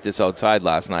talking about this outside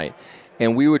last night.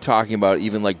 And we were talking about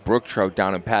even like brook trout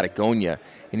down in Patagonia,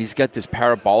 and he's got this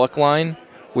parabolic line,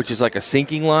 which is like a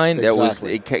sinking line.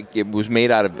 Exactly. It was made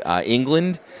out of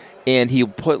England, and he'll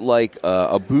put like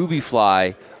a booby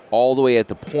fly all the way at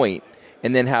the point,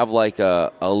 and then have like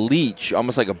a leech,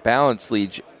 almost like a balance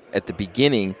leech at the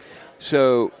beginning.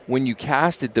 So when you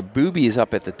cast it, the booby is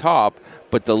up at the top,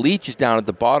 but the leech is down at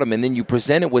the bottom, and then you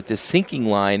present it with the sinking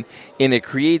line, and it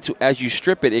creates, as you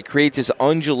strip it, it creates this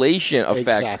undulation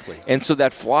effect. Exactly. And so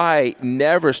that fly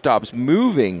never stops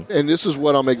moving. And this is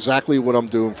what I'm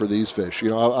doing for these fish.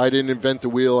 I didn't invent the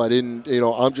wheel.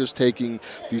 I'm just taking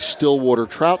these stillwater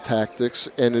trout tactics,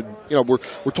 and we're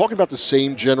talking about the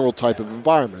same general type of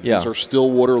environment. Yeah. These are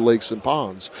stillwater lakes and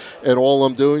ponds, and all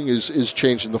I'm doing is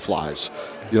changing the flies.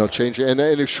 Changing, and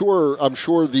I'm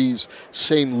sure these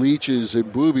same leeches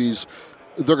and boobies,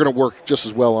 they're going to work just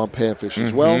as well on panfish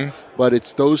as well. But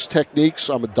it's those techniques,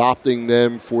 I'm adopting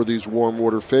them for these warm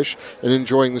water fish and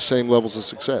enjoying the same levels of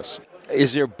success.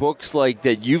 Is there books like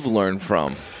that you've learned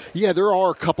from? Yeah, there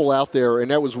are a couple out there, and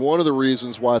that was one of the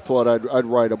reasons why I thought I'd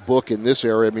write a book in this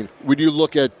area. I mean, when you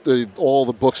look at all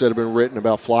the books that have been written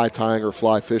about fly tying or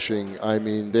fly fishing, I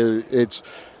mean,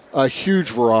 A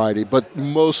huge variety, but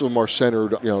most of them are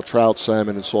centered, trout,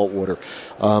 salmon, and saltwater.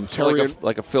 So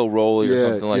like a Phil Rowley or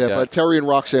something like that. Yeah, but Terry and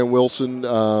Roxanne Wilson,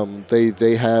 they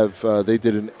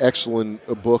did an excellent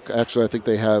book. Actually, I think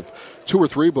they have 2 or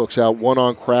 3 books out, one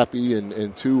on crappie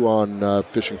and 2 on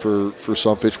fishing for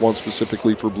sunfish, one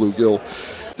specifically for bluegill.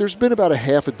 There's been about a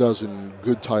half a dozen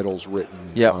good titles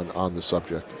written on the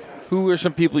subject. Who are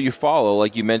some people you follow?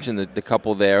 Like you mentioned the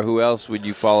couple there. Who else would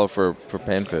you follow for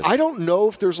panfish? I don't know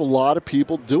if there's a lot of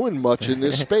people doing much in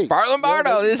this space. Bart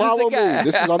Lombardo, this is the guy.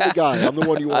 I'm the guy. I'm the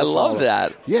one you want to follow. I love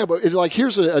that. Yeah, but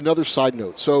here's another side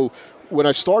note. So when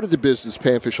I started the business,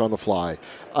 Panfish on the Fly,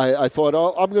 I thought,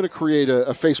 I'm going to create a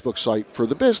Facebook site for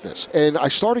the business. And I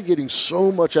started getting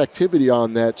so much activity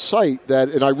on that site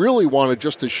and I really wanted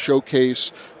just to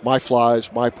showcase my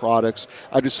flies, my products.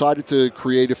 I decided to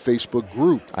create a Facebook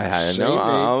group. I know.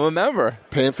 I'm a member.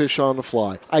 Panfish on the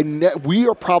Fly. We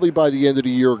are probably by the end of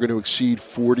the year going to exceed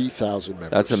 40,000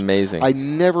 members. That's amazing. I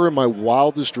never in my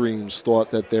wildest dreams thought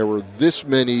that there were this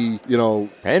many,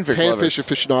 panfish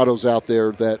aficionados out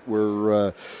there that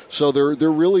were. So there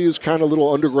really is kind of a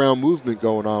little underground movement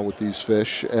going on with these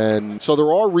fish, and so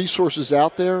there are resources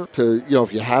out there to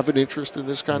if you have an interest in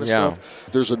this kind of stuff.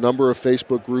 There's a number of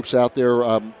Facebook groups out there.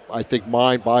 I think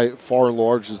mine, by far and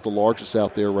large, is the largest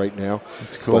out there right now.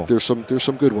 That's cool. But there's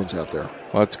some good ones out there.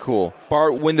 Well, that's cool.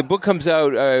 Bart, when the book comes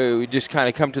out, we just kind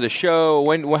of come to the show.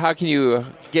 How can you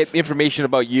get information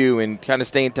about you and kind of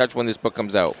stay in touch when this book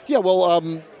comes out? Yeah,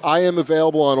 well, I am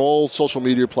available on all social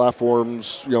media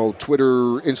platforms,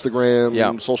 Twitter,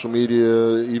 Instagram, social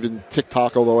media, even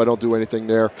TikTok, although I don't do anything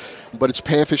there. But it's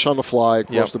Panfish on the Fly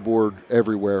across the board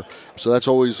everywhere. So that's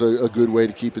always a good way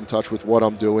to keep in touch with what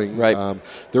I'm doing. Right.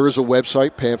 There is a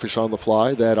website, Panfish on the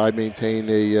Fly, that I maintain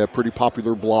a pretty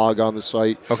popular blog on the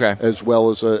site, as well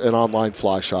as an online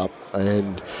fly shop.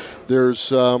 And there's...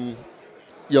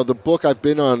 the book I've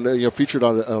been on, featured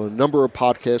on a number of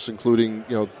podcasts, including,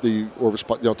 the Orvis,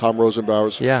 Tom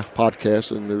Rosenbauer's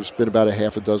podcast, and there's been about a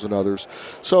half a dozen others.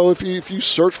 So if you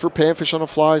search for Panfish on the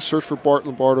Fly, search for Bart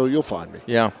Lombardo, you'll find me.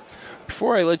 Yeah.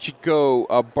 Before I let you go,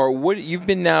 Bart, what you've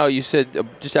been now? You said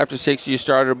just after 6, you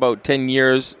started about 10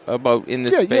 years in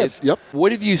this space. Yep.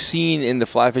 What have you seen in the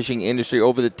fly fishing industry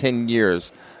over the 10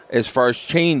 years? As far as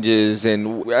changes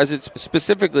and as it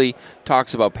specifically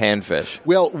talks about panfish?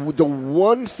 Well, the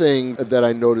one thing that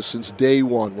I noticed since day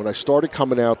one, when I started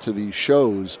coming out to these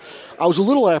shows, I was a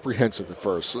little apprehensive at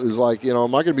first. It was like,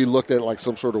 am I going to be looked at like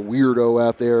some sort of weirdo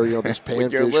out there, this panfish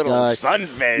with your little guy?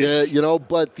 sunfish. Yeah,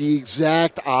 but the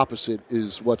exact opposite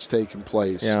is what's taking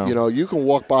place. Yeah. You can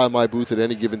walk by my booth at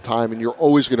any given time and you're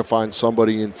always going to find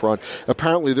somebody in front.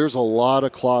 Apparently, there's a lot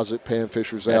of closet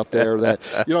panfishers out there that,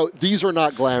 these are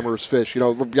not glamorous fish.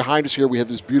 Behind us here, we have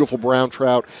this beautiful brown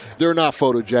trout. They're not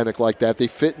photogenic like that. They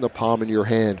fit in the palm of your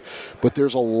hand. But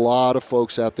there's a lot of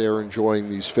folks out there enjoying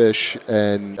these fish,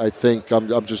 and I think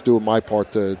I'm just doing my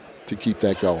part to keep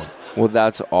that going. Well,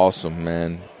 that's awesome,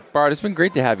 man. Bart, it's been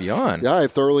great to have you on. Yeah,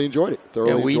 I've thoroughly enjoyed it.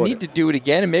 We need to do it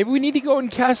again, and maybe we need to go in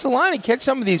Castellana and catch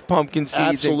some of these pumpkin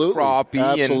seeds and crappie.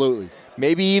 Absolutely.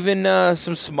 Maybe even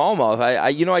some smallmouth.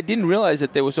 I didn't realize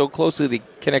that they were so closely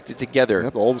connected together.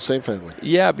 Yep, all the same family.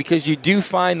 Yeah, because you do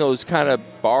find those kind of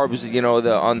barbs,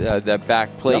 on the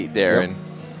back plate there. Yep. And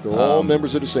they're all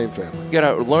members of the same family. You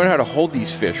got to learn how to hold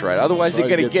these fish right. Otherwise, they're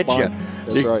going to get you.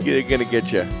 That's right. They're going to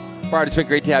get you. Bart, it's been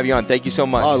great to have you on. Thank you so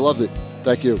much. I loved it.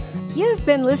 Thank you. You've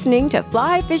been listening to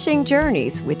Fly Fishing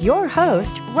Journeys with your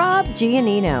host, Rob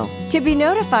Giannino. To be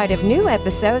notified of new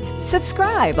episodes,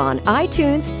 subscribe on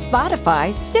iTunes,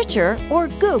 Spotify, Stitcher, or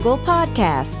Google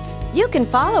Podcasts. You can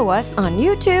follow us on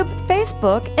YouTube,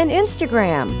 Facebook, and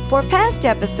Instagram. For past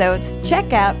episodes,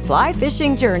 check out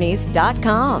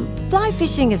flyfishingjourneys.com. Fly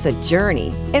fishing is a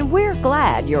journey, and we're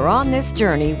glad you're on this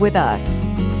journey with us.